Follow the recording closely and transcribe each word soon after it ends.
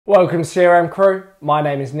Welcome CRM crew, my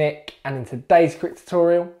name is Nick and in today's quick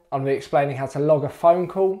tutorial I'm going to be explaining how to log a phone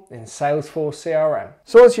call in Salesforce CRM.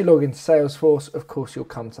 So as you log into Salesforce, of course you'll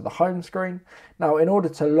come to the home screen. Now in order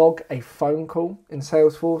to log a phone call in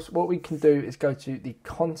Salesforce, what we can do is go to the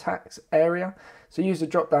contacts area. So use the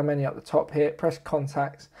drop down menu at the top here, press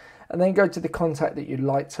contacts and then go to the contact that you'd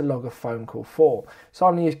like to log a phone call for. So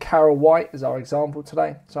I'm going to use Carol White as our example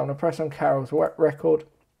today. So I'm going to press on Carol's record.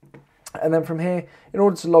 And then from here, in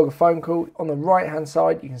order to log a phone call, on the right hand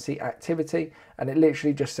side you can see activity and it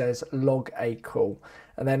literally just says log a call.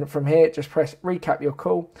 And then from here just press recap your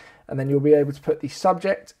call and then you'll be able to put the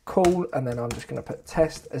subject call, and then I'm just going to put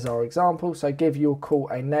test as our example. So give your call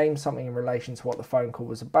a name, something in relation to what the phone call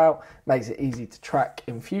was about, makes it easy to track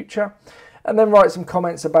in future. And then write some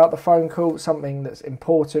comments about the phone call, something that's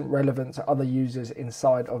important, relevant to other users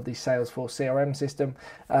inside of the Salesforce CRM system.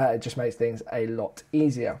 It just makes things a lot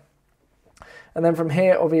easier. And then from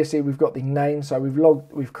here, obviously we've got the name. So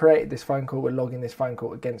we've created this phone call. We're logging this phone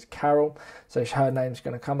call against Carol. So her name's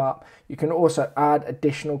going to come up. You can also add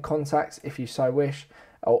additional contacts if you so wish,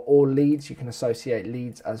 or leads. You can associate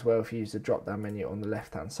leads as well if you use the drop down menu on the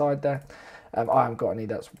left hand side there. I haven't got any,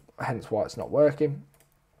 that's hence why it's not working.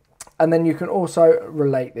 And then you can also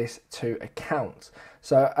relate this to accounts.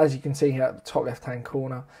 So as you can see here at the top left hand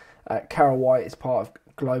corner, Carol White is part of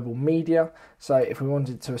global media. So if we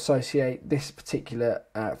wanted to associate this particular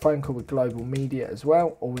phone call with global media as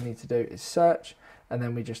well, all we need to do is search and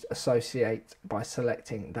then we just associate by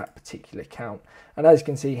selecting that particular account. And as you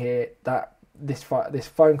can see here, that this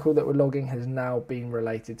phone call that we're logging has now been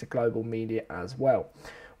related to global media as well.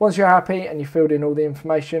 Once you're happy and you filled in all the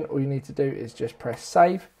information, all you need to do is just press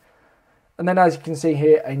save. And then as you can see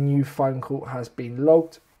here, a new phone call has been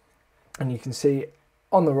logged, and you can see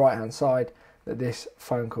on the right hand side that this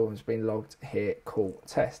phone call has been logged here, call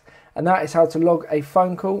test. And that is how to log a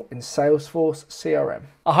phone call in Salesforce CRM.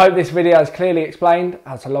 I hope this video has clearly explained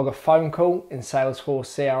how to log a phone call in Salesforce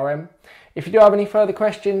CRM. If you do have any further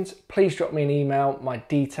questions, please drop me an email. My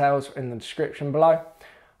details are in the description below.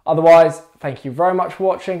 Otherwise, thank you very much for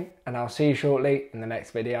watching and I'll see you shortly in the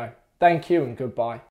next video. Thank you and goodbye.